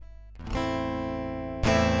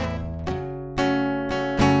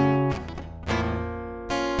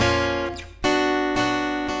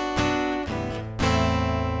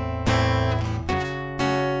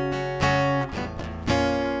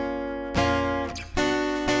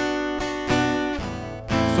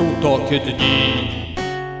Są takie dni,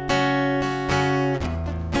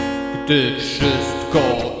 gdy wszystko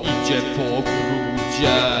idzie po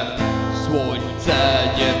grudzie. Słońce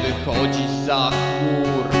nie wychodzi zza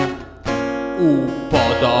chmur,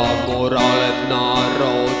 upada morale w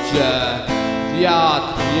narodzie.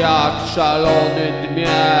 Wiatr jak szalony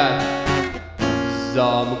dmie,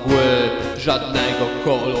 za mgły żadnego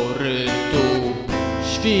kolorytu.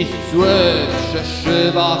 Świst zły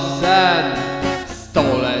przeszywa sen,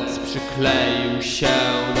 stolec przykleił się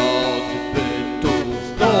do odbytu.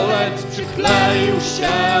 Stolec przykleił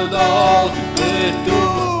się do odbytu.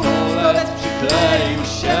 Stolec przykleił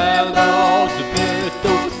się do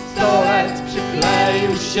odbytu. Stolec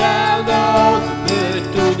przykleił się do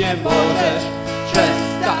odbytu. Nie możesz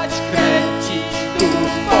przestać kręcić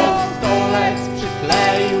dupą. Stolec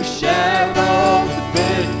przykleił się do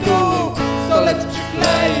odbytu. Stolec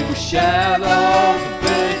przykleił się do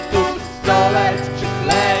odbytu. Stolec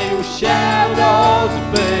przykleił się do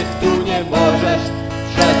odbytu. Nie możesz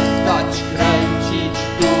przestać kręcić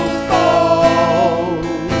dupą.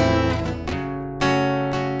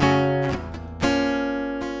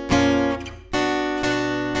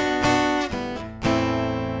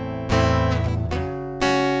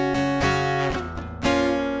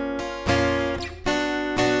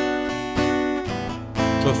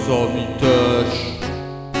 Czasami też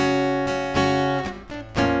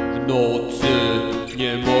w nocy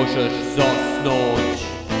nie możesz zasnąć.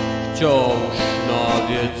 Wciąż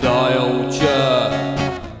nawiedzają cię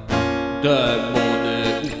demony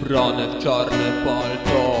ubrane w czarne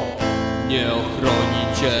palto. Nie ochroni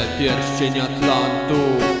cię pierścień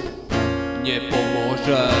Atlantów, nie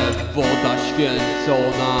pomoże woda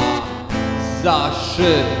święcona. Za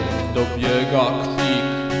szyb dobiega kwik,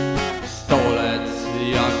 stolec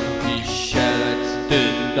jak wisielec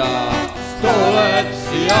dynda. Stolec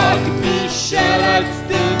jak wisielec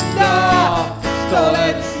dynda.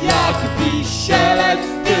 Stolec jak wisielec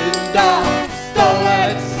dynda.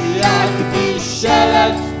 Stolec jak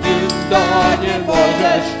wisielec dynda. Nie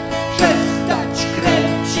możesz